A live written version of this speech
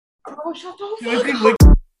Girl, shut Seriously, the like,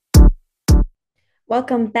 fuck up.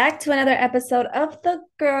 Welcome back to another episode of The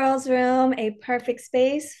Girls Room, a perfect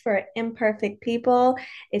space for imperfect people.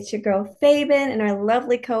 It's your girl Fabian and our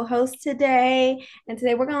lovely co-host today. And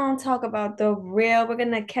today we're going to talk about the real. We're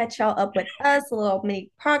going to catch y'all up with us, a little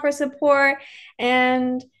mini progress report,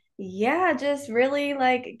 and yeah, just really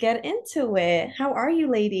like get into it. How are you,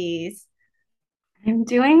 ladies? I'm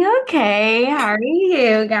doing okay. How are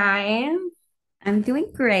you guys? I'm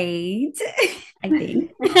doing great, I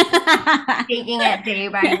think. Taking it day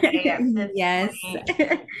by day at this Yes.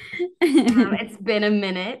 point. It's been a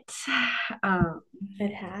minute. Um,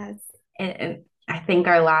 It has I think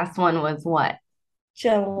our last one was what?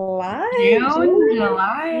 July, June, June?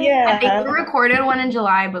 July? I think we Yeah. recorded one in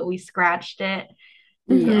July, but we scratched it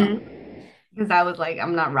Yeah. because I was like,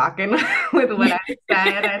 I'm not rocking with what I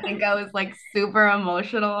said. I think I was like super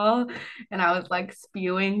emotional and I was like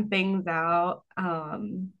spewing things out.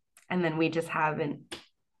 And then we just haven't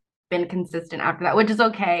been consistent after that, which is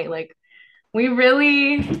okay. Like we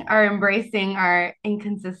really are embracing our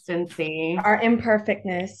inconsistency, Our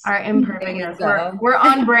imperfectness. our There we imperfectness. We're go. we're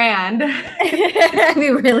on brand. We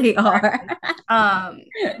really are. Um,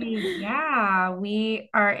 yeah, we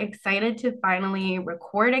are excited to finally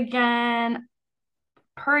record again.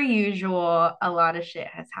 Per usual, a lot of shit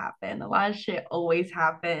has happened. A lot of shit always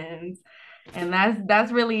happens. And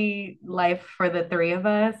that's really life for the three of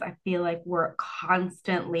us. I feel like we're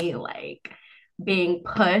constantly like being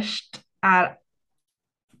pushed at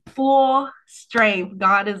full strength.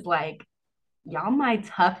 God is like, y'all my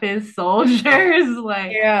toughest soldiers.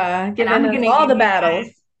 Like, Yeah, and giving I'm us gonna all give the you battles.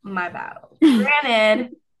 guys my battles.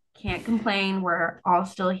 Granted, can't complain. We're all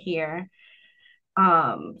still here.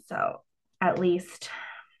 So at least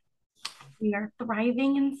we are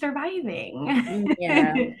thriving and Yeah.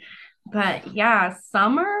 surviving. But yeah,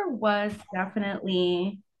 summer was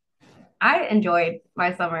definitely, I enjoyed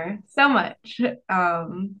my summer so much.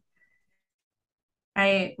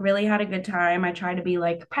 I really had a good time. I tried to be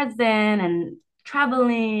like present and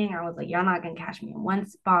traveling. I was like, y'all not gonna catch me in one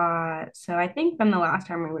spot. So I think from the last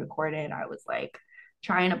time we recorded, I was like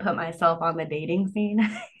trying to put myself on the dating scene.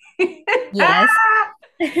 Yes.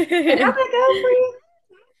 And how'd that go for you?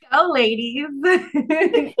 Go, ladies.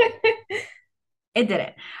 It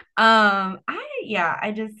didn't. I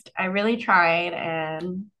really tried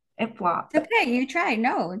and it flopped. Okay, you tried.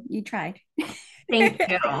 No, you tried. Thank you.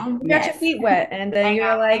 You got your Yes. feet wet, and then I you were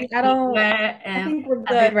got like, my feet wet I and think we're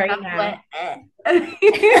other good right stuff now. wet.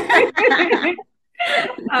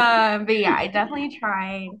 But yeah, I definitely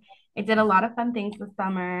tried. I did a lot of fun things this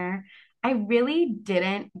summer. I really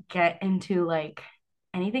didn't get into like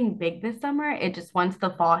anything big this summer. It just once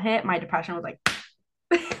the fall hit, my depression was like,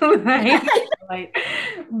 like, like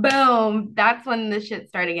boom. That's when the shit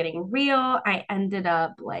started getting real. I ended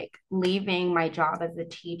up like leaving my job as a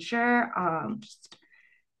teacher. Just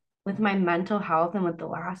with my mental health and with the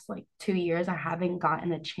last like 2 years, I haven't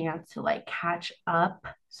gotten a chance to like catch up.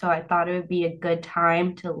 So I thought it would be a good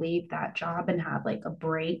time to leave that job and have like a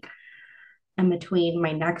break in between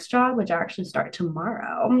my next job, which I actually start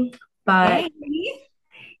tomorrow. But Hey.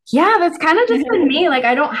 yeah, that's kind of just been me. Like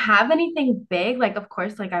I don't have anything big. Like, of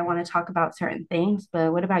course, like I want to talk about certain things,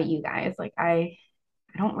 but what about you guys? Like I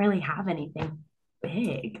don't really have anything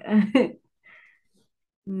big.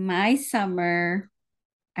 My summer,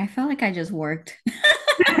 I felt like I just worked.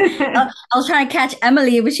 I was trying to catch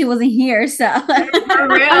Emily, but she wasn't here. So For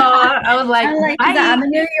real. I was like, I'm like, she's like, bye. I'm in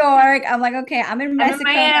New York. I'm like, okay, I'm in I'm in Mexico.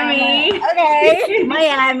 I'm like, Miami. okay, Like,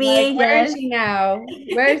 Miami. where is Yes. she now?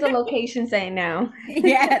 Where's the location saying now?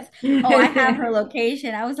 Yes. Oh, I have her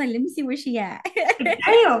location. I was like, let me see where she at.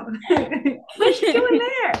 Damn. What's she doing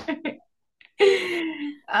there?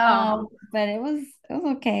 But it was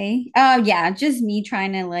okay. Yeah, just me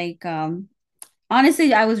trying to like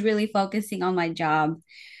honestly, I was really focusing on my job,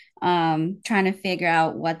 trying to figure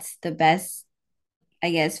out what's the best,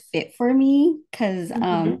 I guess, fit for me. Cause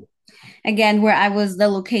Mhm. again, where I was the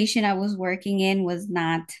location I was working in was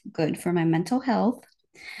not good for my mental health.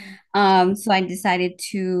 So I decided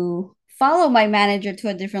to follow my manager to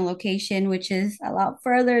a different location, which is a lot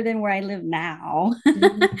further than where I live now.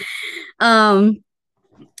 Mhm. um,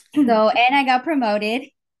 and I got promoted.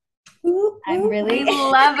 Ooh, I'm ooh, We really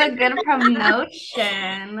love a good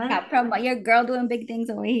promotion. got promoted. Your girl doing big things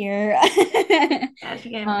over here. Yeah, she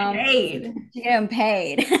getting um, paid. she getting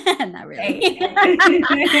paid. Not really.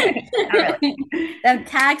 Paid. Not really. Them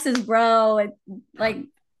taxes, bro. Like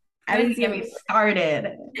I Don't didn't even see get it. me started.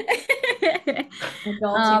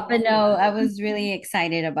 adulting But all no, I over. was really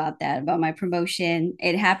excited about that, about my promotion.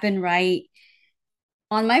 It happened right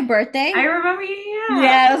on my birthday. I remember you, yeah.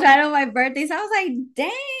 Yeah, it was right on my birthday. So I was like,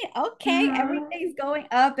 dang, okay, Mhm. everything's going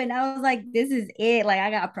up. And I was like, this is it. Like,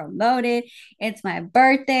 I got promoted. It's my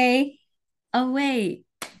birthday. Oh, wait.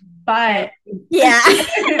 But Yeah.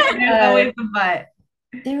 there's always a but.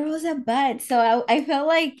 There was a but. So I felt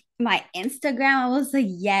like my Instagram, I was like,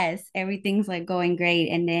 yes, everything's like going great.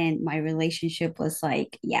 And then my relationship was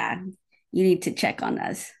like, yeah, you need to check on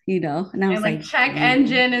us, you know? And I And was like like, check "Mm."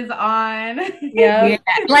 engine is on. Yeah, Yep.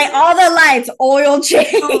 like all the lights, oil Oh,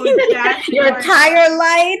 change, your dashboard, tire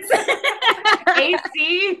lights,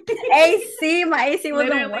 AC, AC. My AC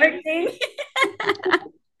wasn't literally. working.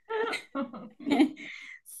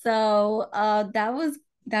 So that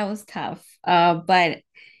was tough. But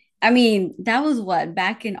I mean, that was what,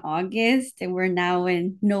 back in August, and we're now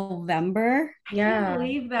in November. I can't Yeah.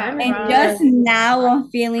 believe Time that, is And bro. just really now I'm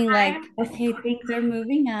feeling like, Time is okay, things are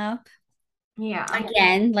moving up yeah.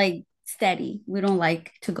 again, like steady. We don't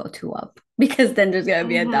like to go too up because then there's gonna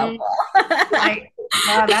be a Mhm. downfall. Like,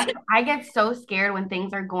 wow, that's I get so scared when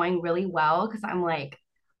things are going really well because I'm like,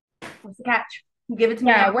 what's the catch? Give it to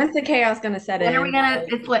me now. Yeah, when's the chaos gonna set When are we in? gonna?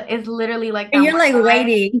 It's literally like And that you're one like ride.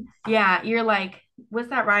 waiting. Yeah, you're like, what's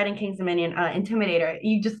that ride in King's Dominion? Intimidator.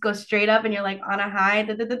 You just go straight up and you're like on a high,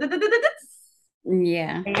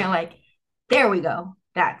 Yeah. and you're like, there we go.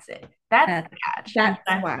 That's it. That's That, the catch. That's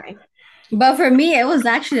why. but for me, it was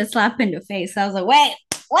actually a slap in the face. I was like, wait,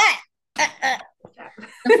 what?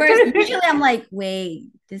 The first, usually I'm like, wait,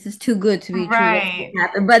 this is too good to be true. What's Right. gonna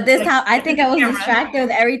happen? But this Like, time, I get the think I was camera. distracted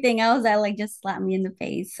with everything else that like just slapped me in the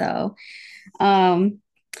face. So, um,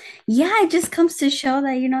 yeah, it just comes to show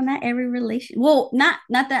that not every not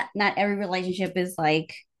that not every relationship is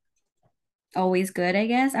like always good. I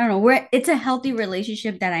guess I don't know. It's a healthy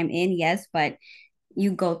relationship that I'm in, yes, but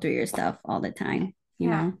you go through your stuff all the time.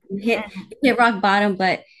 Yeah. You And hit rock bottom,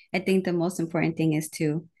 but I think the most important thing is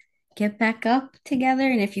to get back up together.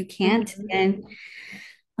 And if you can't, Mhm. then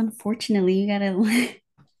unfortunately, you gotta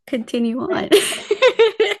continue on.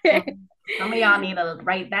 some of y'all need to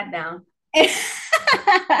write that down.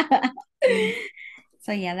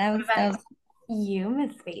 So yeah, that What was that about was you,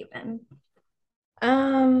 Miss Faven?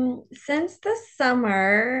 Since the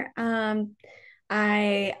summer,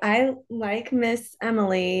 I like Miss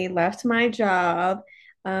Emily left my job,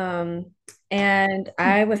 um, and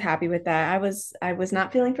I was happy with that. I was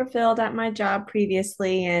not feeling fulfilled at my job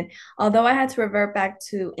previously, and although I had to revert back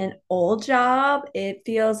to an old job, it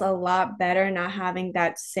feels a lot better not having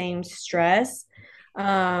that same stress.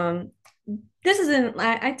 Um, this isn't,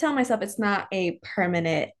 I tell myself it's not a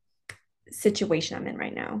permanent situation I'm in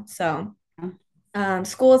right now. So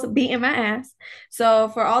school's beating my ass. So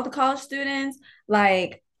for all the college students,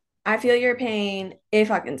 like I feel your pain. It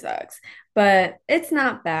fucking sucks, but it's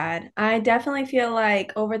not bad. I definitely feel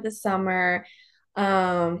like over the summer,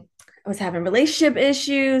 I was having relationship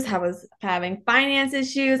issues. I was having finance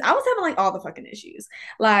issues. I was having like all the fucking issues.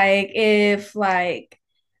 Like if like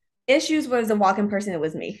issues was a walking person, it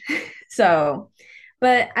was me. So,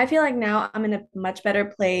 but I feel like now I'm in a much better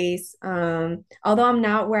place. Although I'm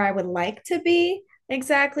not where I would like to be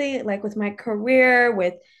exactly, like with my career,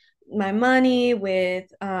 with my money,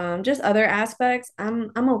 with just other aspects.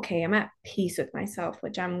 I'm okay. I'm at peace with myself,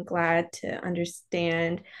 which I'm glad to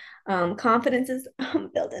understand. Confidence is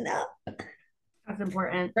building up That's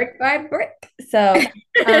important. brick by brick. So,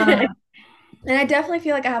 um, and I definitely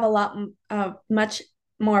feel like I have a lot much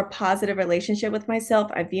more positive relationship with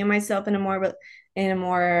myself. I view myself in a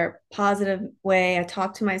more positive way. I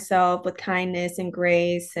talk to myself with kindness and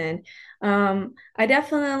grace, and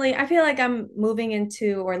I feel like I'm moving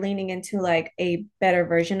into or leaning into like a better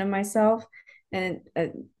version of myself, and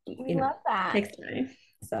We love that. takes time.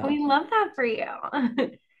 So We love that for you.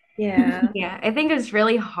 yeah. Yeah, I think it's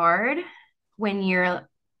really hard when you're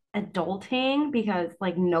adulting because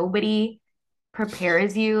like nobody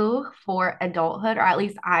prepares you for adulthood, or at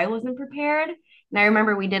least I wasn't prepared. And I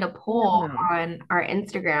remember we did a poll No. on our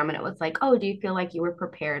Instagram and it was like, oh, do you feel like you were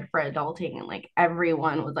prepared for adulting? And like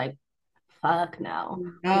everyone was like, fuck no.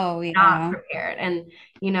 I'm oh not yeah. prepared. And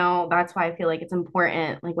that's why I feel like it's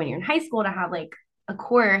important, like when you're in high school, to have like a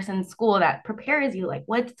course in school that prepares you, like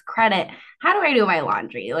what's credit? How do I do my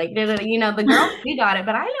laundry? Like, the girls, we got it,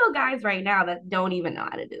 but I know guys right now that don't even know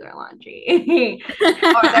how to do their laundry.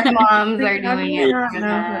 Or their moms Like, are how do doing you it not for know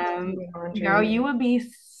how to them. do Girl, laundry? you would be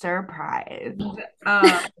surprised.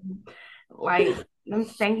 Um, like them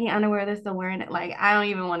stanky underwear they're still wearing it. Like, I don't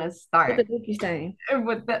even want to What start the book you saying?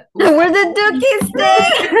 with the Where the dookies stay?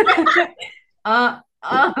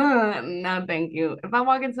 no, thank you. If I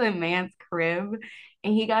walk into a man's crib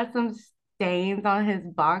and he got some stains on his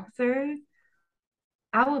boxers,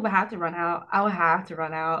 I would have to run out. I would have to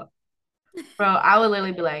run out. Bro, I would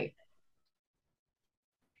literally be like,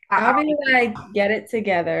 I'll I, be like, get it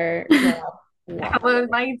together, girl. I Walk would away.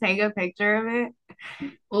 like take a picture of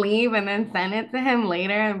it, leave, and then send it to him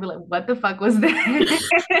later and be like, what the fuck was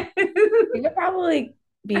that? You would probably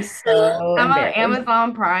be so I'm on embarrassed.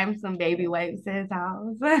 Amazon Prime some baby wipes to his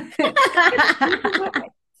house. Somewhat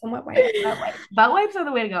white. Somewhat white. Butt wipes are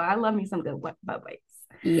the way to go. I love me some good butt wipes.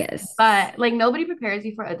 Yes. But like nobody prepares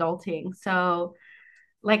you for adulting. So,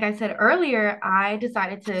 like I said earlier, I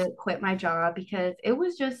decided to quit my job because it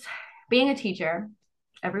was just being a teacher,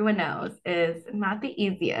 everyone knows, is not the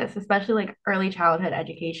easiest, especially like early childhood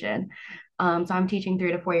education. So I'm teaching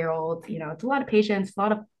 3 to 4 year olds. It's a lot of patience, a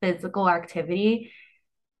lot of physical activity.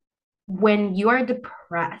 When you are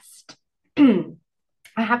depressed, I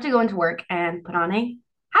have to go into work and put on a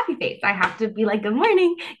happy face. I have to be like, good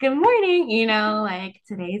morning, like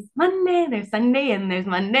today's Monday, there's Sunday, and there's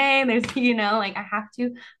Monday, and there's, like I have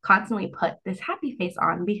to constantly put this happy face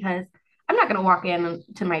on because I'm not going to walk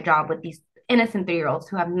into my job with these innocent 3 year olds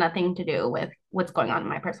who have nothing to do with what's going on in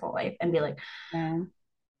my personal life and be like, Yeah.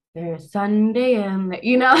 there's Sunday and like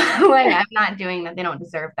I'm not doing that. They don't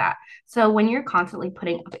deserve that. So when you're constantly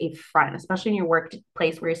putting up a front, especially in your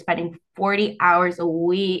workplace where you're spending 40 hours a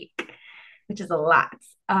week, which is a lot,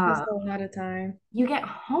 That's a lot of time. you get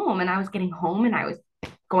home and I was getting home and I was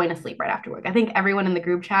going to sleep right after work. I think everyone in the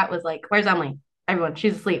group chat was like, where's Emily? Everyone,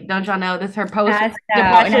 she's asleep. Don't y'all know this is her post Passed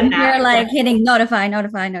out. And depression I'm nap? here like hitting notify,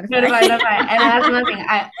 notify, notify. Notify, notify. And that's another thing.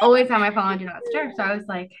 I always have my phone on do not disturb. So I was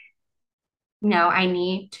like, no, I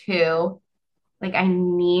need to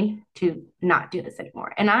not do this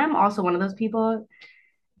anymore. And I'm also one of those people,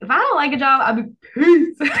 if I don't like a job, I'll be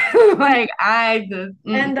peace. Like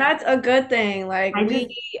And that's a good thing. Like I just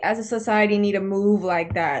we as a society need to move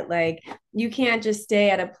like that. Like you can't just stay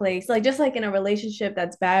at a place like just like in a relationship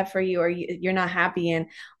that's bad for you or you're not happy in.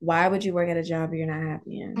 Why would you work at a job you're not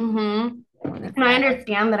happy in? mm-hmm. That's And I bad.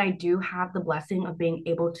 understand that I do have the blessing of being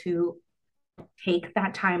able to take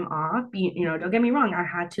that time off. Don't get me wrong. I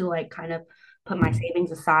had to like kind of put my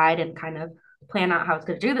savings aside and kind of plan out how I was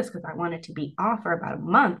going to do this because I wanted to be off for about a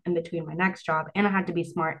month in between my next job. And I had to be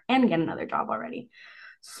smart and get another job already.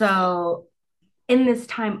 So in this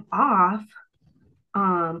time off,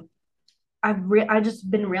 um, I just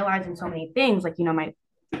been realizing so many things. Like, my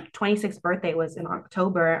 26th birthday was in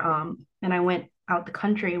October. And I went out the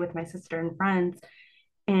country with my sister and friends.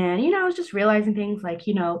 And, I was just realizing things like,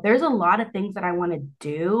 there's a lot of things that I want to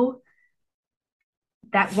do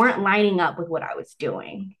that weren't lining up with what I was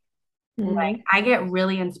doing. Like, Mhm. I get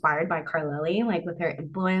really inspired by Carlili, like with her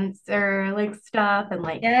influencer like stuff and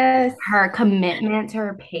like Yes. her commitment to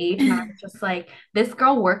her page. And I was just like, this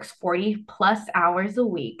girl works 40 plus hours a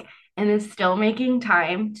week and is still making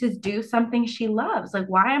time to do something she loves. Like,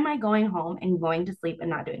 why am I going home and going to sleep and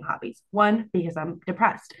not doing hobbies? One, because I'm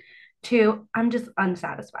depressed. Two, I'm just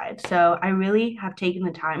unsatisfied. So I really have taken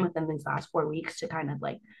the time within these last 4 weeks to kind of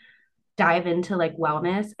like dive into like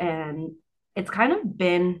wellness, and it's kind of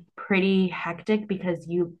been pretty hectic because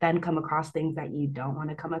you then come across things that you don't want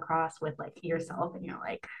to come across with like yourself, and you're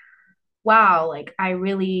like, wow, like I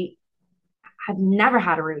really have never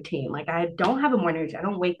had a routine. Like I don't have a morning routine. I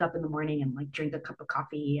don't wake up in the morning and like drink a cup of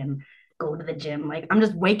coffee and go to the gym. Like I'm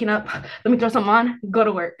just waking up, let me throw something on, go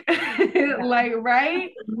to work. Like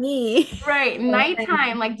right, Me. right,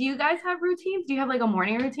 nighttime. Like do you guys have routines? Do you have like a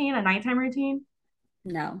morning routine, a nighttime routine?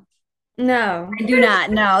 No. No. I do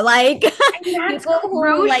not know. Like And that's people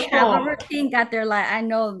who like have a crucial. routine got their life. I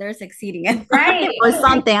know they're succeeding in life Right. or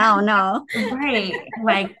something. I don't know. Right.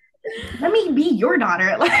 Like, let me be your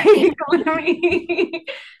daughter. Like, let me,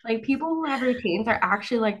 like, people who have routines are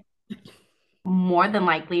actually like more than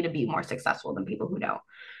likely to be more successful than people who don't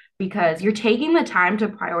because you're taking the time to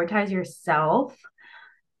prioritize yourself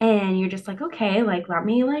and you're just like, okay, like, let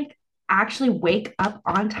me like actually wake up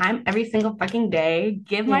on time every single fucking day,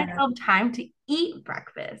 give Yeah. myself time to eat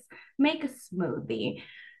breakfast, make a smoothie,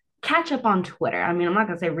 catch up on Twitter. I mean, I'm not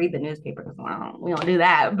gonna say read the newspaper because we don't do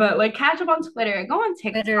that, but like catch up on Twitter, go on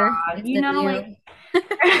TikTok, Twitter is the like new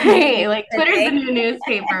right, like Twitter's the today. new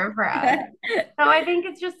newspaper for us. So I think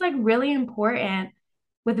it's just like really important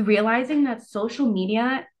with realizing that social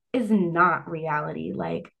media is not reality.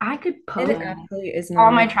 Like I could It post absolutely is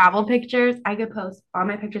all my not. travel pictures, I could post all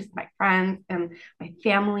my pictures with my friends and my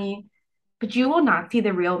family, but you will not see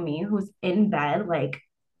the real me who's in bed like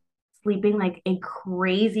sleeping like a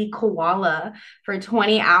crazy koala for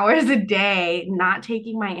 20 hours a day, not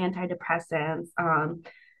taking my antidepressants,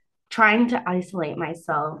 trying to isolate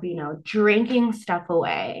myself, drinking stuff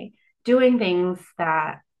away, doing things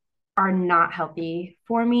that are not healthy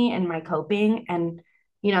for me and my coping. And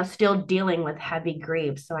still dealing with heavy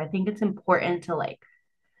grief. So I think it's important to like,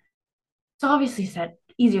 it's obviously said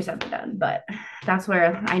easier said than done, but that's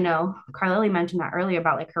where I know Carlili mentioned that earlier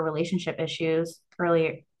about like her relationship issues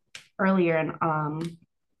earlier and a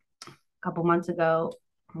couple months ago.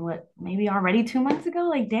 What, maybe already 2 months ago?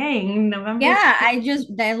 Like dang, November. Yeah,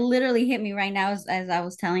 that literally hit me right now as I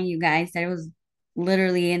was telling you guys that it was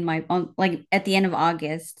literally in my on like at the end of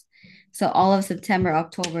August. So all of September,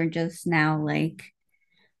 October, just now like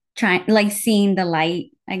trying like seeing the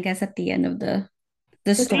light, I guess, at the end of the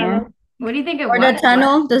The storm tunnel. What do you think it or was? the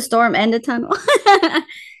tunnel, the storm and the tunnel.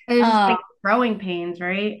 It was just um like growing pains,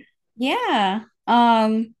 right? yeah.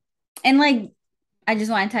 And like I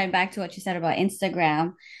just want to tie it back to what you said about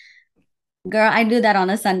Instagram. Girl, I do that on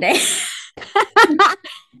a Sunday.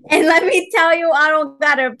 And let me tell you, I don't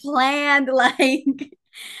got it planned. Like,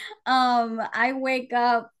 I wake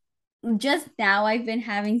up just now. I've been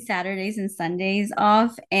having Saturdays and Sundays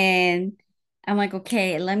off, and I'm like,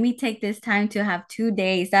 okay, let me take this time to have 2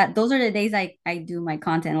 days. Those are the days I do my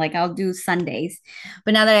content. Like I'll do Sundays.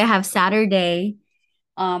 But now that I have Saturday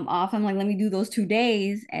off, I'm like, let me do those 2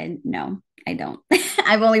 days. And no, I don't.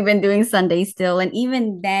 I've only been doing Sundays still. And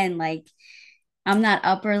even then, like I'm not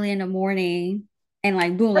up early in the morning and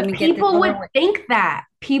like boom, let But me get this people over would with. think that.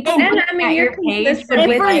 People And And looking I mean, at you're your page consistent would and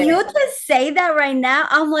be with for like, you it. to say that right now,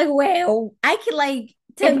 I'm like, well, I could like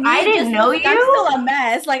to if me I it didn't just feels know like I'm still you, a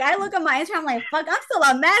mess. Like I look at my Instagram, I'm like, fuck, I'm still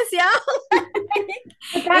a mess, y'all.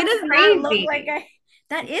 but It that's does not look like crazy. I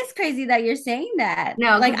that is crazy that you're saying that.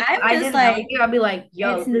 No, Like because if I'm I just didn't know like, you, I'd be like, it's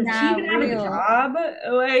yo, does she even not have a real. job?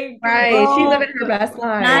 Like, Right. She's Oh, living her best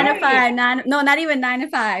nine life. to right. five, nine, no, not even 9 to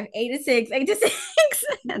 5, 8 to 6, 8 to 6.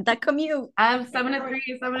 That commute. I'm 7 to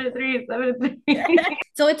 3, 7 to 3, 7 to 3.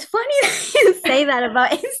 So it's funny that you say that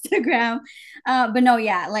about Instagram. But no,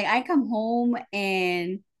 yeah, like I come home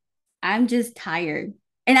and I'm just tired.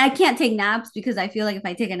 And I can't take naps because I feel like if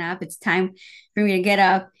I take a nap, it's time for me to get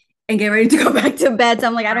up and get ready to go back to bed. So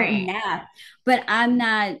I'm like, I don't Right. nap, but I'm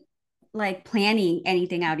not like planning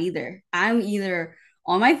anything out either. I'm either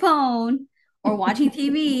on my phone or watching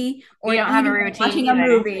TV You or don't have a eating or routine watching a either.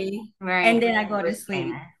 movie. And Right. then I go to sleep.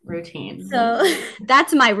 Disclaimer. Routine. So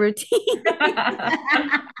that's my routine.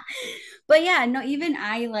 But yeah, no, even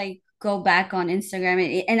I like go back on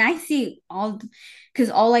Instagram and I see because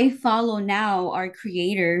all I follow now are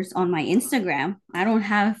creators on my Instagram. I don't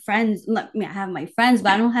have friends. I mean, I have my friends,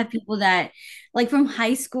 but I don't have people that like from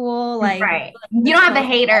high school, like Right. we You just don't have the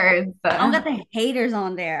close. haters. I don't got That the haters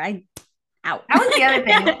on there. I out. was the other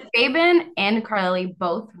thing. Fabian and Carly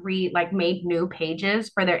both made new pages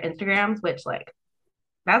for their Instagrams, which like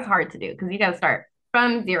that's hard to do because you got to start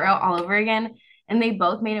from zero all over again. And they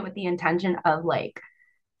both made it with the intention of like,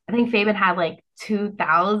 I think Fabian had like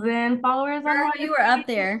 2,000 followers on Girl, his you were up page.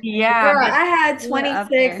 there. Yeah, Girl, but I had You were up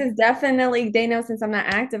 26. there. Is definitely they know since I'm not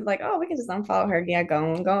active, like, oh, we can just unfollow her. Yeah,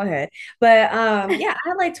 go ahead. But yeah, I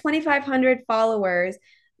had like 2,500 followers.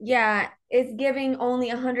 Yeah, it's giving only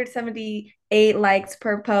 178 likes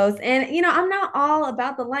per post. And I'm not all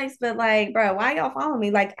about the likes, but like, bro, why y'all follow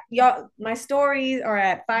me? Like y'all, my stories are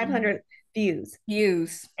at 500 views.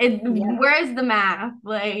 Views. Yeah. where's the math?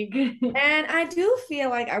 Like, And I do feel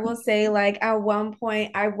like I will say, like, at one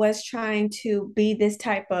point I was trying to be this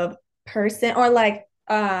type of person or like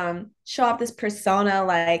show off this persona,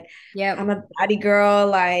 like Yep. I'm a body girl,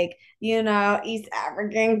 like, East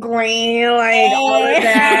African queen, like all of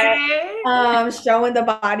that. okay. Showing the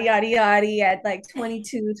body yaddy yaddy at like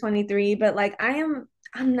 22, 23. But like I'm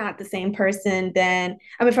not the same person then.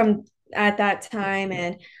 I mean from at that time.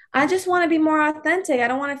 And I just want to be more authentic. I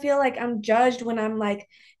don't want to feel like I'm judged when I'm like,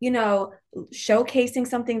 you know, showcasing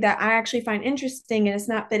something that I actually find interesting and it's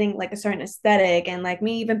not fitting like a certain aesthetic. And like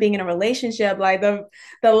me even being in a relationship, like the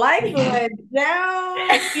likes went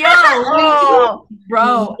down. Yo, when you, Oh,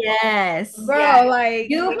 bro, yes. yeah, Bro, like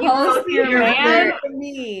You when you post post this your is your man, not your for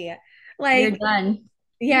me. you're Like, done.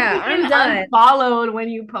 you yeah, be I'm getting done. unfollowed when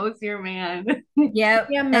you post your man. Yep.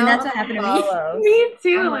 The And that's amount what of happened to me. follows. Me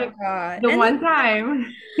Oh too. my Like God. the one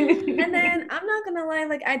time. And then I'm not gonna lie,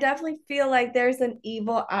 like I definitely feel like there's an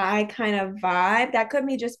evil eye kind of vibe. That could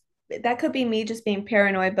be me just being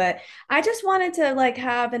paranoid, but I just wanted to like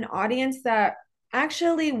have an audience that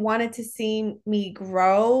actually wanted to see me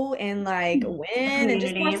grow and like The win and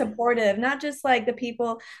just more community. supportive, not just like the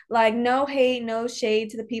people like no hate, no shade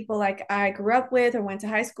to the people like I grew up with or went to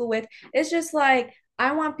high school with. It's just like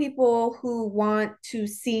I want people who want to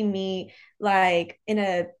see me like in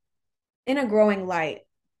a growing light.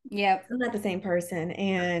 Yep. I'm not the same person.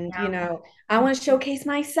 And, Yeah. I want to showcase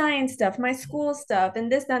my science stuff, my school stuff,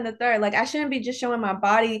 and this, that, and the third. Like, I shouldn't be just showing my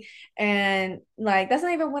body. And, like, that's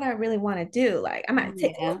not even what I really want to do. Like, I might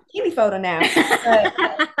take Yeah. a bikini photo now, but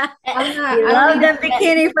We I don't love need, the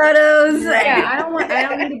bikini photos. yeah, I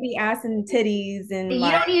don't need to be ass and titties and You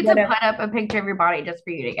like don't need to whatever. put up a picture of your body just for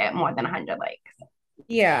you to get more than 100 likes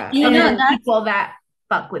Yeah. You know, from And people that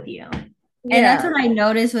fuck with you. and that's yeah. what I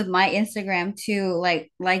noticed with my Instagram too.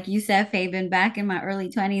 Like you said, Fabian, back in my early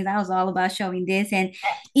 20s, I was all about showing this and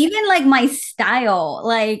even like my style.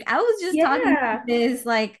 Like I was just talking to Yeah. this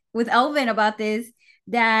like with Elvin about this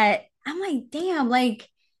that I'm like, damn, like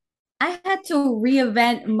I had to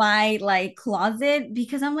reinvent my like closet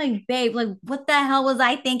because I'm like, babe, like what the hell was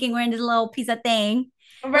I thinking wearing this little piece of thing?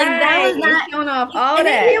 Like that Right. was You're not. showing off all And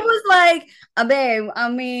then he that. was like, babe, I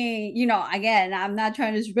mean, again, I'm not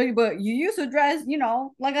trying to disrespect, but you used to dress,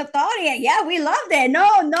 like a thotty. Yeah, we loved it. No,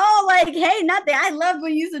 no, like, hey, nothing. I love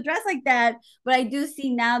when you used to dress like that. But I do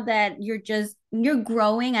see now that you're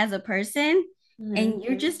growing as a person Mhm. and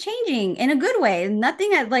you're just changing in a good way.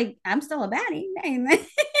 Nothing like, I'm still a baddie.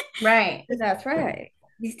 Right. That's right.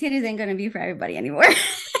 These titties ain't gonna be for everybody anymore.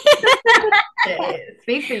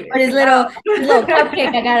 Speak for But yourself. his little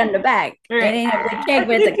cupcake I got in the back. It Right. ain't a big cake,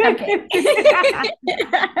 but it's a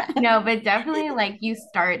cupcake. No, but definitely like you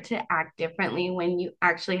start to act differently when you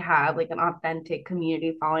actually have like an authentic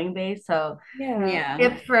community following base. So, Yeah. Yeah.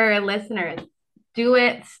 tip for listeners, do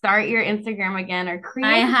it, start your Instagram again or I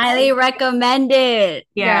create. highly recommend it.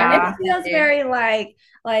 Yeah. And it Yeah. feels very like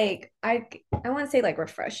I want to say like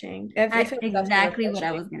refreshing. It feels definitely Exactly what I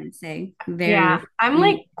refreshing. was gonna say. Very Yeah. I'm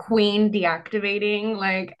like refreshing. queen deactivating.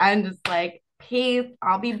 Like I'm just like, peace,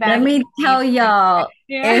 I'll be Let back. me tell y'all,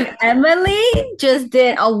 Yeah. if Emily just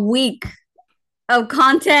did a week of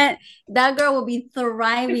content, that girl will be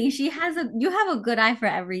thriving. You have a good eye for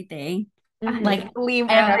everything. Like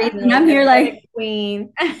Libra. everything. Definitely I'm here like, aesthetic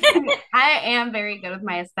queen. I am very good with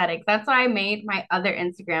my aesthetics. That's why I made my other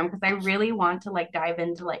Instagram because I really want to like dive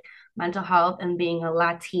into like mental health and being a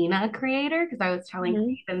Latina creator. Because I was telling Mhm.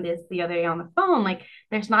 Ethan this the other day on the phone. Like,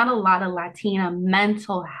 there's not a lot of Latina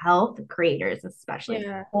mental health creators, especially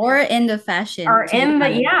Yeah. or in the fashion, are to be in the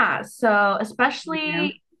honest. yeah. So Yeah.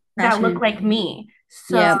 especially that Fashion look like industry. me.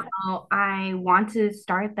 So Yep. I want to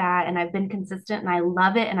start that, and I've been consistent, and I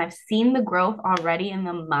love it, and I've seen the growth already in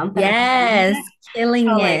the month that I've been doing Yes. it. So Killing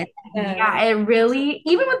like, it. Yes. yeah, it really,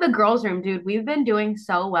 even with the girls' room, dude, we've been doing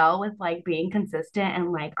so well with like being consistent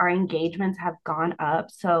and like our engagements have gone up.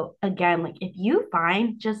 So again, like if you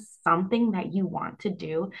find just something that you want to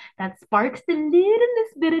do that sparks the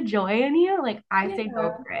littlest bit of joy in you, like I say go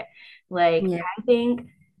Yeah. for it. Like Yeah. I think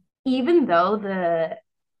even though the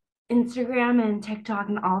Instagram and TikTok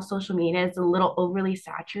and all social media is a little overly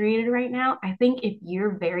saturated right now, I think if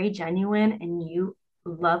you're very genuine and you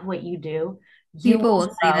love what you do, you People will will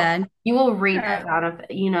say grow. that. You will reap Yeah. out of,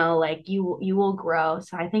 like you will grow.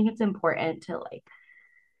 So I think it's important to like,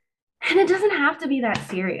 and it doesn't have to be that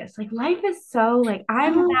serious. Like life is so like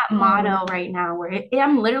I'm that No. motto right now where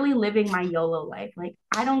I'm literally living my YOLO life. Like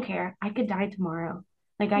I don't care. I could die tomorrow.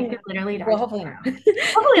 Like I Yeah. could literally die Well, hopefully not. tomorrow.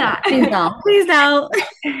 Hopefully Please not. don't. Please don't.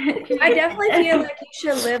 I definitely feel like you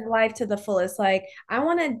should live life to the fullest. Like, I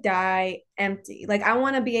want to die empty. Like, I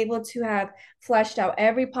want to be able to have fleshed out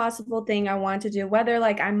every possible thing I want to do, whether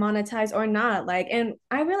like I monetize or not. Like, and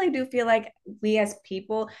I really do feel like we as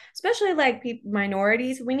people, especially like people,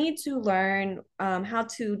 minorities, we need to learn how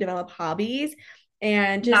to develop hobbies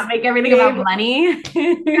and Not just make everything be about able money.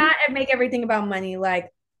 not make everything about money.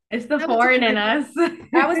 Like, It's the I was foreign telling in my us.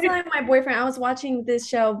 I was telling my boyfriend I was watching this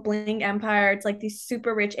show Bling Empire. It's like these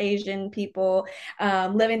super rich Asian people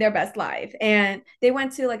living their best life, and they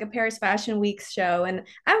went to like a Paris Fashion Week show. And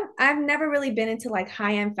I've never really been into like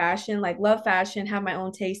high end fashion, like love fashion, have my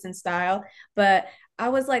own taste and style, but I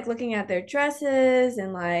was like looking at their dresses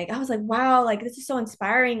and like I was like, wow, like this is so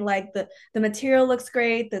inspiring. Like the material looks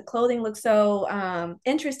great, the clothing looks so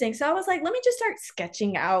interesting. So I was like, let me just start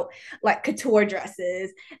sketching out like couture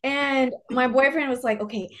dresses, and my boyfriend was like,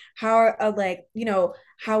 okay, how are like,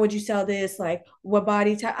 how would you sell this? Like, what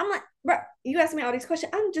body type? I'm like, bro, you asked me all these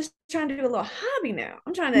questions. I'm just trying to do a little hobby now.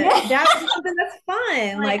 I'm trying to Yeah. dabble in something that's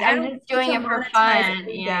fun. Like Like, I I'm don't just need doing to it for monetize fun.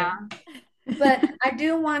 Yeah. everything, but I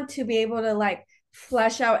do want to be able to like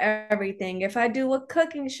flesh out everything. If I do a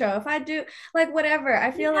cooking show, if I do like whatever, I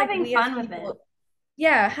Keep feel like having we as fun with it. people,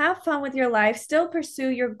 yeah, have fun with your life, still pursue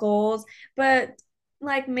your goals, but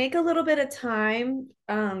like make a little bit of time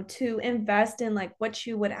to invest in like what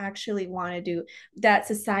you would actually want to do that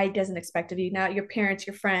society doesn't expect of you. Now your parents,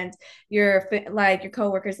 your friends, like your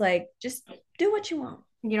coworkers, like just do what you want.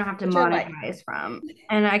 you don't have to It's your life. monetize from.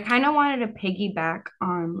 And I kind of wanted to piggyback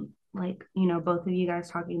on like, both of you guys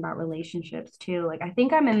talking about relationships too. Like, I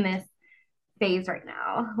think I'm in this phase right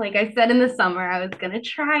now. Like I said in the summer, I was gonna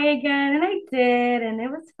try again, and I did, and it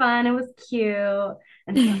was fun. It was cute,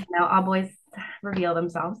 and so all boys reveal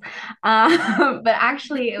themselves. But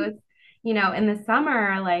actually, it was, in the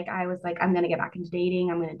summer, like I was like, I'm gonna get back into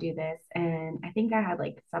dating. I'm gonna do this, and I think I had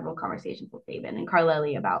like several conversations with Fabian and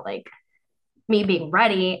Carlelli about like me being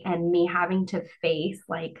ready and me having to face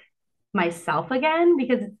like myself again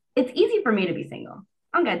because it's easy for me to be single.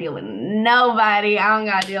 I don't gotta deal with nobody. I don't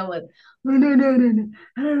gotta deal with no.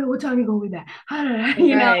 I don't know what time you gonna be back. Right.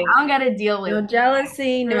 I don't gotta deal with No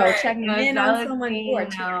jealousy, no right, checking no in on someone. You are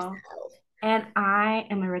jealousy, to no. yourself. And I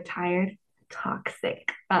am a retired toxica.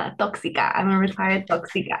 I'm a retired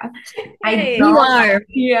toxica. I Hey, You don't, are.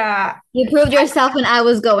 yeah. You proved yourself when I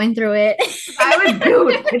was going through it. I was,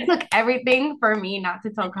 dude, it took everything for me not to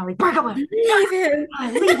tell Carly, break up with him. leave him.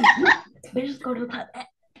 Leave him. Let's just go to the club.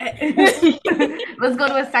 Let's go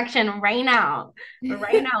to a section right now.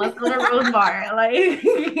 Right now, let's go to Rose Bar. Like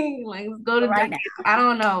let's go to Right Ducky's. I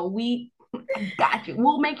don't know. I got you.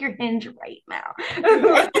 We'll make your hinge right now.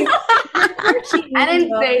 She I means didn't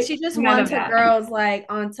well. say She just none of wants her that. girls like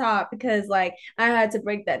on top because like I had to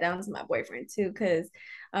break that down to my boyfriend too because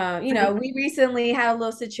we recently had a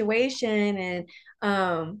little situation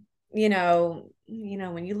and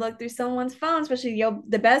when you look through someone's phone, especially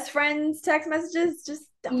the best friend's text messages, just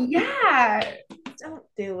Yeah. don't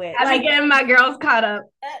do it. I be Like getting my girls caught up.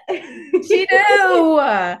 she do.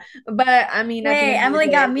 But I mean at the Hey, end of the Emily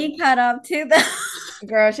got day, me caught up too, though.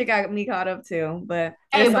 girl, she got me caught up too. But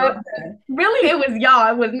Hey, it's all but really, it was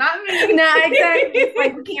y'all. It was not me. no, exactly. It's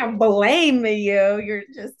like you can't blame you. You're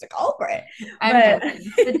just a culprit. I'm But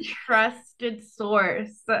joking. The trusted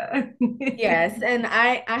source. yes, and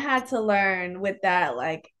I had to learn with that,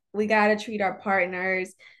 like we gotta treat our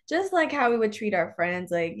partners just like how we would treat our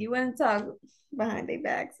friends. Like you wouldn't talk behind their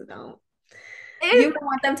backs, so don't. You It's, don't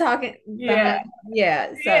want them talking behind.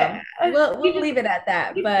 yeah, Yeah, yeah. so we'll You leave it at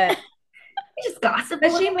that. just you just gossip a But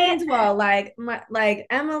she little bit. means well. Like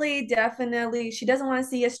Emily definitely, she doesn't want to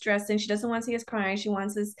see us stressing. She doesn't want to see us crying. She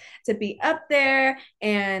wants us to be up there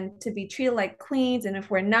and to be treated like queens. And if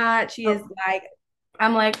we're not, she is Oh, like,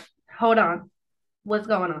 I'm like, hold on. What's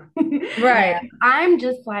going on? Yeah. right. I'm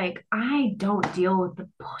just like, I don't deal with the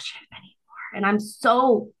bullshit anymore. And I'm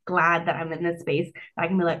so glad that I'm in this space that I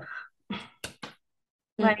can be like,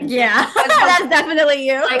 Yeah. That's definitely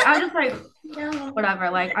you. like I'm just like, No. whatever.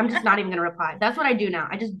 Like, I'm just not even gonna reply. That's what I do now.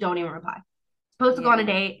 I just don't even reply. Supposed to go on a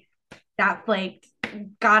date, that flaked,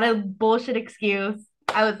 got a bullshit excuse.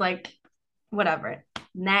 I was like, whatever.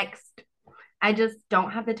 Next. I just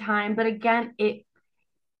don't have the time. But again,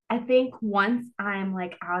 I think once I'm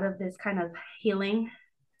like out of this kind of healing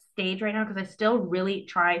stage right now, because I still really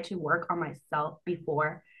try to work on myself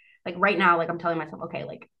before, like right now, like I'm telling myself, okay,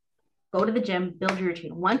 like go to the gym, build your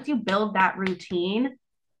routine. Once you build that routine,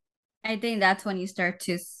 I think that's when you start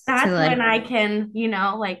to that's like, when I can,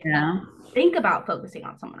 like yeah, think about focusing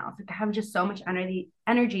on someone else. Like I have just so much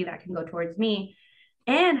energy that can go towards me.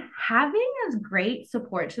 And having a great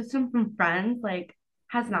support system from friends, like,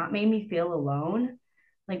 has not made me feel alone.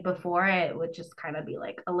 Like before, it would just kind of be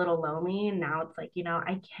like a little lonely. And now it's like,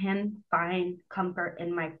 I can find comfort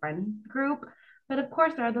in my friend group. But of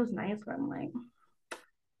course, there are those nights where I'm like,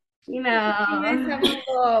 you You guys know, have a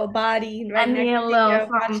little body I right need next a to little you,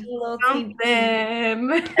 watching a little TV.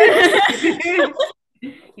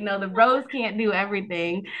 something. The rose can't do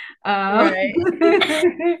everything. Right.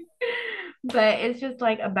 But it's just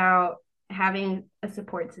like about having a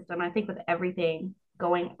support system. I think with everything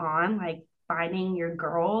going on, like finding your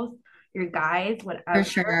girls, your guys, for whatever.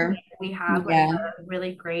 sure. We have like Yeah. a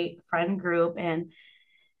really great friend group. And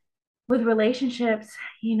with relationships,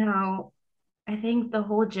 I think the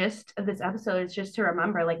whole gist of this episode is just to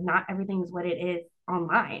remember like not everything is what it is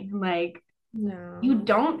online. Like you No.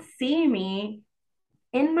 don't see me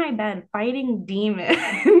in my bed fighting demons,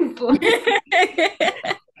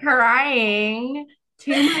 crying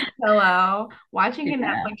to my pillow, watching a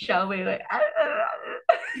Yeah. Netflix show, being like,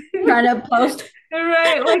 Trying to post.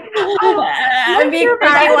 right, like, oh, I'd what's be your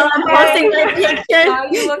crying while I'm posting birthday? my picture. Now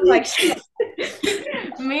you look like shit.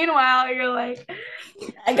 Meanwhile, you're like,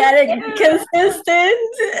 I gotta be consistent.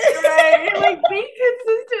 right, you're like, be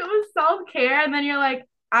consistent with self-care, and then you're like,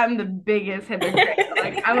 I'm the biggest hypocrite.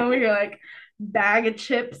 Like, I'm over here like bag of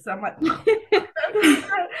chips. I'm like,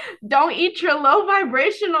 don't eat your low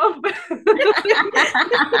vibrational.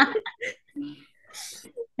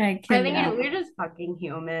 I I think cannot. we're just fucking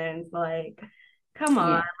humans. Like, come on.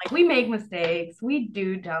 Yeah. Like, we make mistakes. We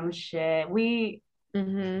do dumb shit. We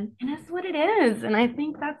Mm-hmm. And that's what it is. And I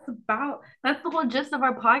think that's the whole gist of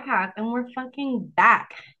our podcast. And we're fucking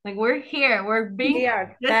back. Like we're here. We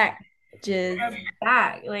are back, Jiz. We're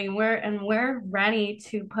back. Like we're ready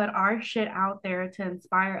to put our shit out there to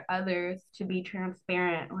inspire others to be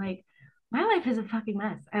transparent. Like my life is a fucking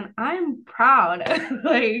mess and I'm proud.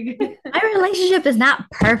 Like My relationship is not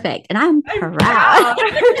perfect, and I'm I'm proud. proud.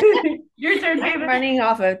 Your turn, I'm David. running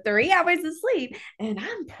off of 3 hours of sleep, and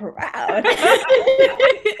I'm proud.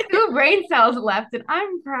 2 brain cells left, and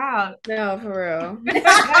I'm proud. No, for real.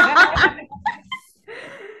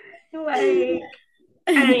 Like,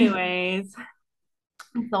 anyways,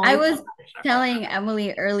 it's I always was fun. telling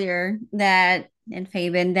Emily earlier that and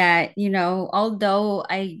Fabian that, although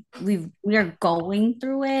we are going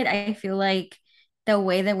through it, I feel like the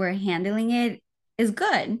way that we're handling it is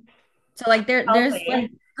good. So like there's Healthy.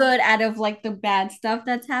 like good out of like the bad stuff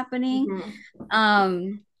that's happening. Mhm.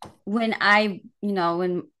 Um when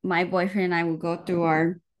my boyfriend and I would go through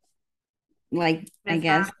our, like, I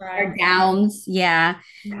guess, our Right. downs, yeah,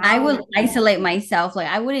 I would Now, isolate myself. Like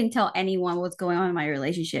I wouldn't tell anyone what's going on in my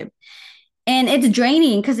relationship. And it's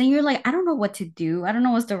draining because then you're like, I don't know what to do. I don't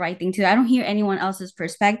know what's the right thing to do. I don't hear anyone else's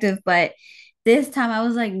perspective. But this time I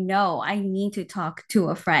was like, no, I need to talk to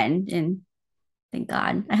a friend. And thank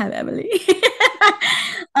God I have Emily.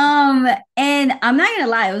 And I'm not gonna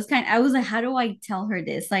lie, I was like, how do I tell her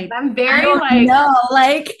this? Like, I'm I very don't like, know.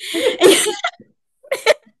 Like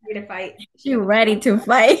Ready to fight. she ready to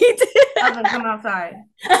fight. Oven, come outside.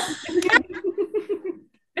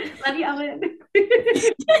 Love you, Oven.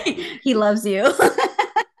 He loves you.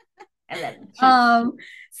 I love you too. Um,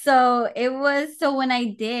 so when I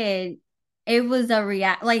did, it was a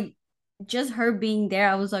react like just her being there,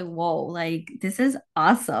 I was like, whoa, like this is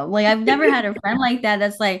awesome. Like I've never had a friend like that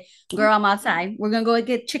that's like, girl, I'm outside. We're gonna go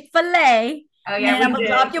get Chick-fil-A. Oh And yeah, then I'm we gonna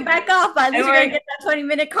did. drop you back off. At And least you're gonna we're get that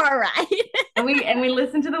 20-minute car ride. and we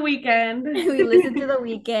listened to the weekend. We listened to the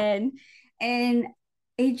weekend. And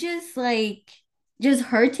it just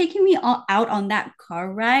her taking me out on that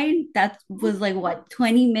car ride that was like what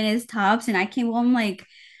 20 minutes tops, and I came home like,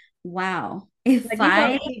 wow, if Like you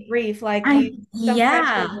I felt debrief, like I you some pressure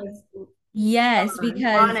yeah, was yes, Want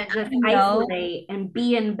because to just I know. isolate and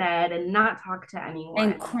be in bed and not talk to And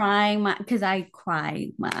anyone. crying my because I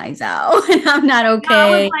cried my eyes out and I'm not No, I was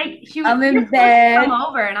okay. like, I'm you're in supposed to come bed.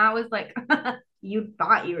 over, and I was like, you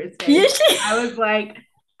thought you were Yeah, staying. I was like,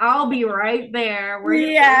 I'll be right there. We're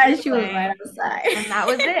just yeah, gonna she was right play. outside. And that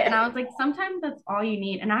was it. And I was like, sometimes that's all you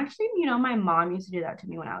need. And actually, my mom used to do that to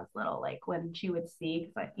me when I was little, like when she would see,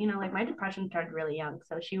 because like, like my depression started really young.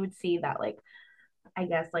 So she would see that, like, I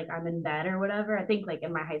guess, like I'm in bed or whatever. I think like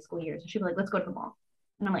in my high school years. So she'd be like, let's go to the mall.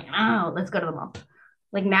 And I'm like, oh, let's go to the mall.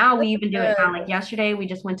 Like now we even do it now. Good. Like yesterday, we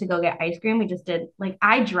just went to go get ice cream. We just did, like,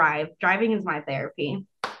 I drive. Driving is my therapy.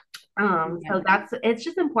 So Yeah. it's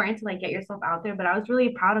just important to like get yourself out there. But I was really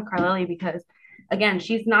proud of Carlili because again,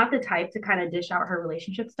 she's not the type to kind of dish out her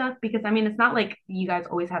relationship stuff because I mean it's not like you guys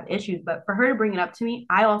always have issues, but for her to bring it up to me,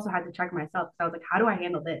 I also had to check myself. So I was like, how do I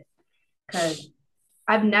handle this? Because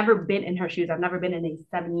I've never been in her shoes. I've never been in a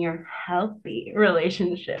 7 year healthy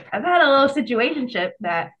relationship. I've had a little situationship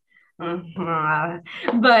that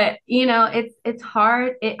but it's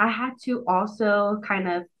hard. I had to also kind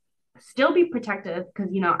of still be protective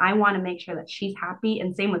because I want to make sure that she's happy,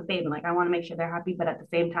 and same with Fabian. Like I want to make sure they're happy, but at the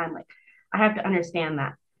same time, like I have to understand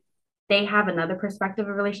that they have another perspective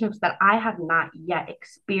of relationships that I have not yet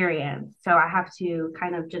experienced. So I have to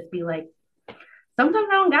kind of just be like, sometimes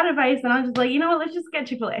I don't got advice, and I'm just like, you know what, let's just get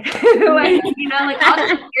Chick-fil-A. Like, like I'll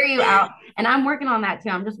just hear you out. And I'm working on that too.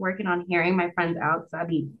 I'm just working on hearing my friends out. So I'd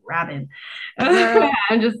be rabid. Girl,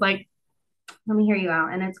 I'm just like, let me hear you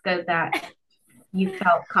out. And it's good that you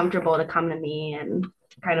felt comfortable to come to me and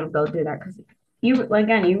kind of go through that because you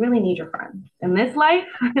really need your friends in this life.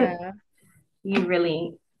 yeah. You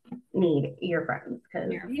really need your friends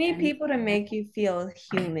because Your You need friends. people to make you feel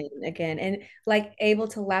human again and like able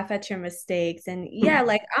to laugh at your mistakes. And yeah,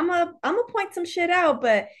 like I'm gonna point some shit out,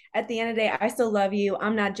 but at the end of the day, I still love you.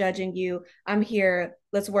 I'm not judging you. I'm here.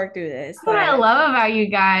 Let's work through this. that's what I Like, love about you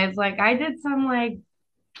guys. Like I did some like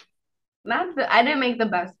I didn't make the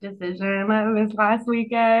best decision this last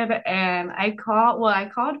weekend, and I called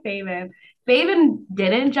Fabian. Fabian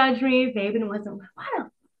didn't judge me. Fabian wasn't like, what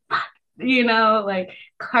the fuck, like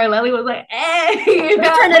Carlelli was like, hey, You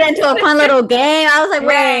turned it into a fun little game. I was like,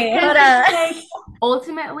 right? wait, Because hold it's up. like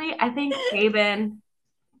ultimately, I think Fabian,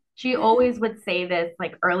 she always would say this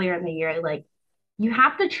like earlier in the year, like you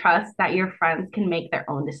have to trust that your friends can make their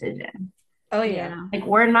own decisions. oh yeah. Yeah. Like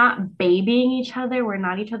we're not babying each other. We're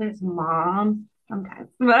not each other's mom. sometimes,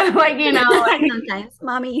 but like, like Sometimes,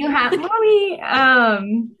 mommy. you have mommy,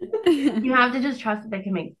 you have to just trust that they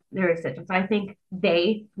can make their decisions. So I think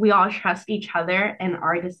we all trust each other and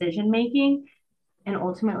our decision making. And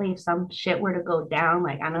ultimately, if some shit were to go down,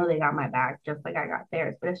 like I know they got my back just like I got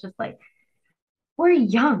theirs, but it's just like we're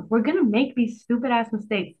young. We're gonna make these stupid ass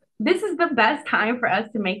mistakes. This is the best time for us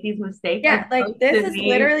to make these mistakes. Yeah, As like opposed this to is be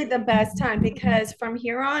literally the best time because from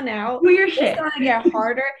here on out, do your it's shit. gonna get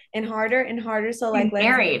harder and harder and harder. So like Be let's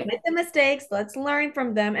married. make the mistakes, let's learn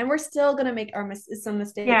from them, and we're still gonna make some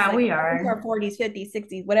mistakes Yeah, like we into are. our 40s, 50s,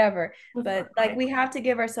 60s, whatever. It's But like okay. we have to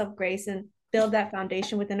give ourselves grace and build that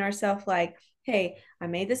foundation within ourselves, like, hey, I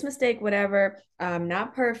made this mistake, whatever. I'm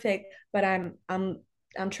not perfect, but I'm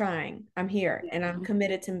trying. I'm here and I'm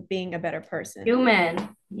committed to being a better person. Human.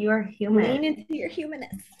 You're human. Lean into your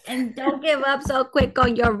humanness. And don't give up so quick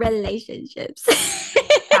on your relationships.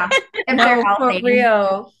 Yeah. If they're No, for healthy.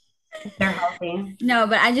 real. If they're healthy. No,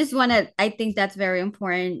 but I just want to, I think that's very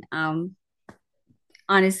important.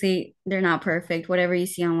 Honestly, they're not perfect. Whatever you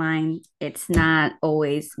see online, it's not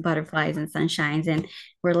always butterflies and sunshines. And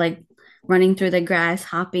we're like running through the grass,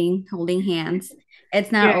 hopping, holding hands.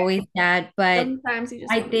 It's not Yeah. always that, but Sometimes you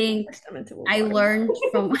just I want to think push them into a I waterfall. learned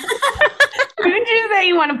from Didn't you say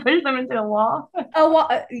you want to push them into a wall?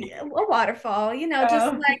 Yeah, a waterfall, just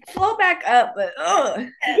Oh. like flow back up, but but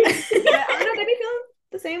I know they be feeling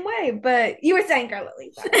the same way. But you were saying, girl,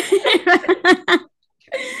 Lily, sorry.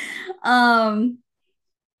 um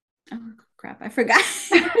oh crap, I forgot.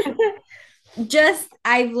 Just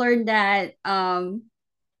I've learned that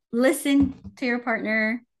listen to your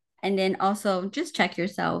partner and then also just check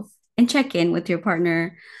yourself and check in with your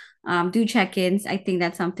partner. Do check-ins. I think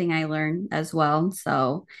that's something I learned as well.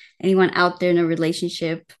 So anyone out there in a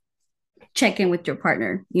relationship, check in with your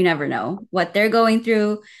partner. You never know what they're going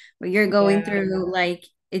through, what you're going Yeah. through. Like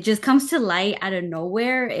it just comes to light out of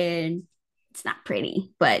nowhere and it's not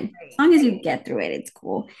pretty, but as long as you get through it, it's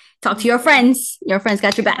cool. Talk to your friends. Your friends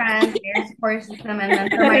got your back. Friends, their support system. And then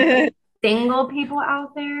for my single people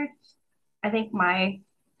out there, I think my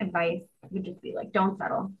advice would just be like, don't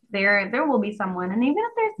settle. There will be someone, and even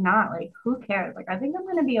if there's not, like, who cares? Like, I think I'm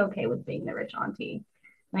gonna be okay with being the rich auntie.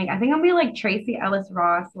 Like, I think I'll be like Tracy Ellis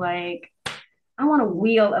Ross. Like, I want a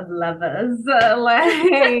wheel of lovers.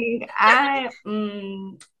 Like, I'm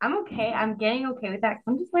okay. I'm getting okay with that. 'Cause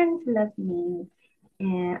I'm just learning to love me,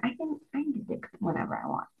 and I can do dick whenever I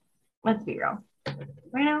want. Let's be real.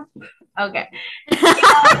 Right now, okay.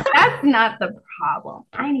 That's not the problem.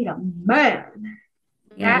 I need a man.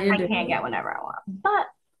 Yeah, That you I do. can't get whenever I want. But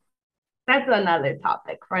that's another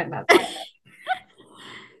topic for another day.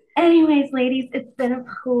 Anyways, ladies, it's been a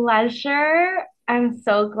pleasure. I'm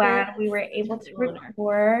so glad we were able to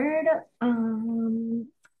record. And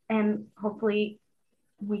hopefully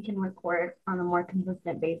we can record on a more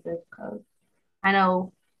consistent basis because I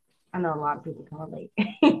know a lot of people can relate.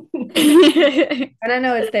 And I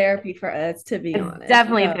know it's therapy for us, to be It's honest.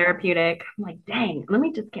 definitely So, therapeutic. I'm like, dang, let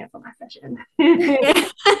me just cancel my session.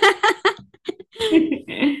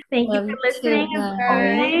 Thank you Love for you too, listening as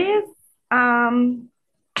guys.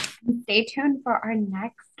 always. Stay tuned for our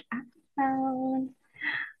next episode.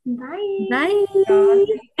 Bye. Bye.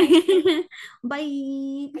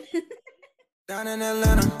 Bye. Down in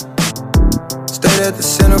Atlanta, stayed at the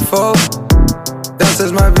centerfold.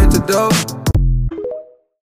 Downstairs my Vintage dope.